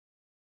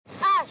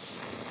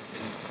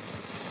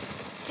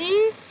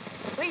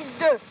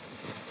2.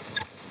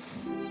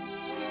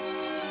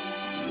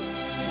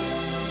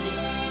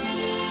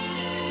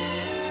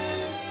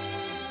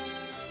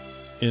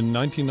 In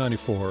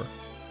 1994,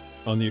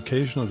 on the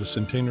occasion of the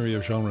centenary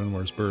of Jean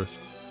Renoir's birth,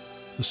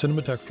 the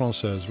Cinémathèque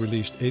Française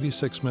released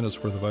 86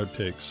 minutes worth of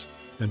outtakes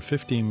and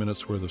 15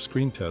 minutes worth of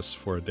screen tests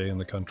for A Day in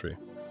the Country.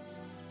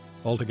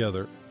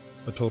 Altogether,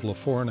 a total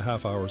of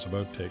 4.5 hours of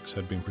outtakes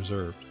had been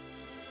preserved.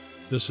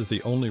 This is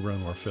the only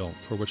Renoir film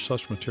for which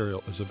such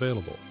material is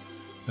available,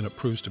 and it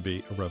proves to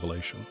be a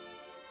revelation.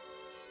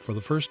 For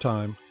the first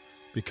time,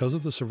 because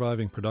of the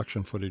surviving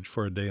production footage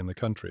for A Day in the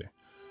Country,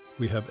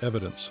 we have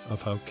evidence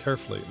of how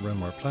carefully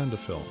Renoir planned a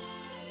film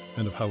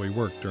and of how he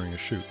worked during a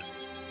shoot.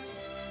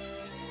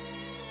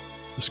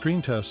 The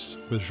screen tests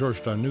with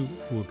Georges Darnoux,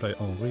 who will play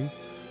Henri,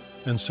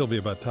 and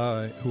Sylvia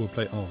Bataille, who will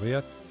play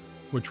Henriette,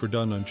 which were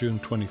done on June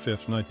 25,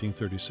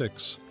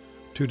 1936,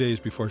 2 days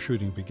before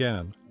shooting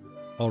began,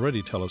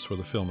 already tell us where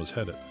the film is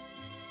headed.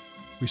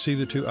 We see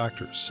the two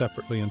actors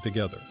separately and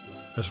together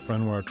as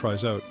Renoir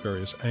tries out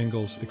various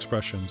angles,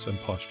 expressions, and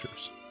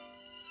postures.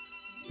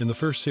 In the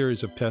first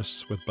series of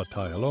tests with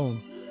Bataille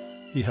alone,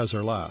 he has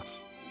her laugh.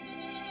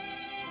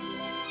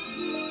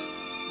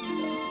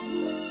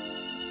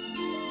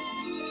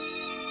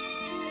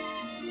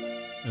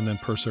 And then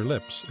purse her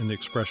lips in the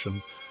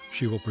expression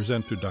she will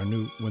present to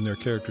Darnoux when their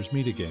characters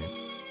meet again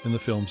in the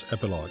film's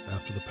epilogue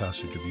after the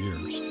passage of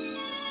years.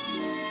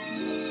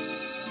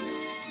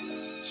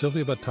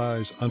 Sylvia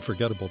Bataille's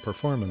unforgettable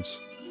performance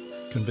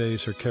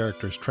conveys her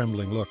character's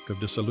trembling look of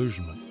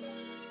disillusionment,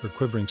 her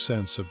quivering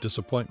sense of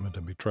disappointment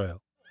and betrayal.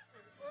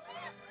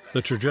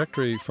 The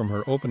trajectory from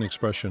her open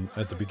expression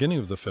at the beginning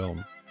of the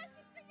film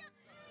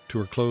to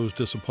her closed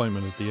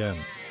disappointment at the end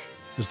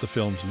is the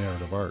film's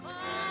narrative arc.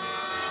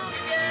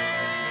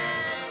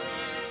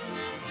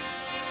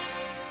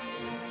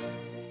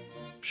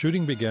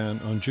 Shooting began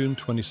on June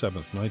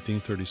 27,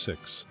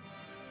 1936,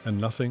 and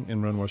nothing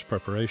in Renoir's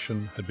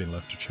preparation had been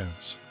left to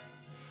chance.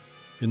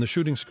 In the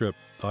shooting script,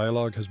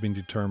 dialogue has been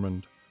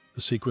determined,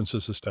 the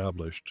sequences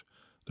established,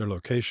 their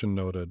location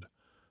noted,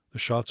 the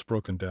shots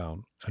broken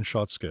down, and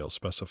shot scales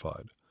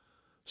specified.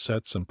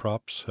 Sets and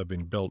props have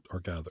been built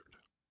or gathered.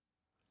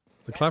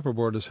 The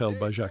clapperboard is held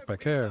by Jacques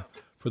Becker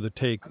for the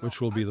take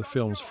which will be the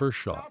film's first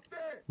shot,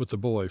 with the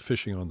boy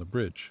fishing on the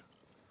bridge.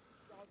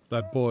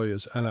 That boy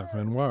is Alain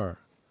Renoir,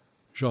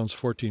 Jean's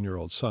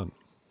 14-year-old son.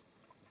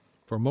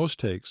 For most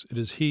takes, it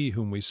is he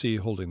whom we see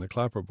holding the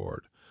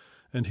clapperboard,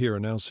 and here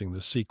announcing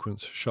the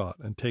sequence, shot,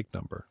 and take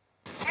number.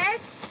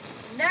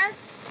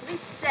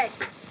 8-9-8.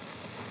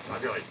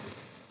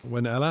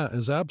 When Alain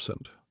is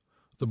absent,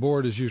 the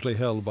board is usually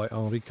held by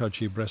Henri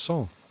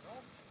Cartier-Bresson,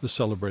 the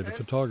celebrated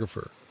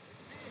photographer,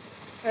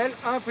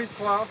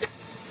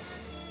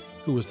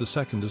 who was the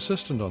second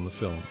assistant on the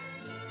film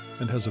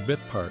and has a bit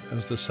part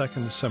as the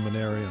second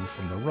seminarian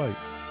from the right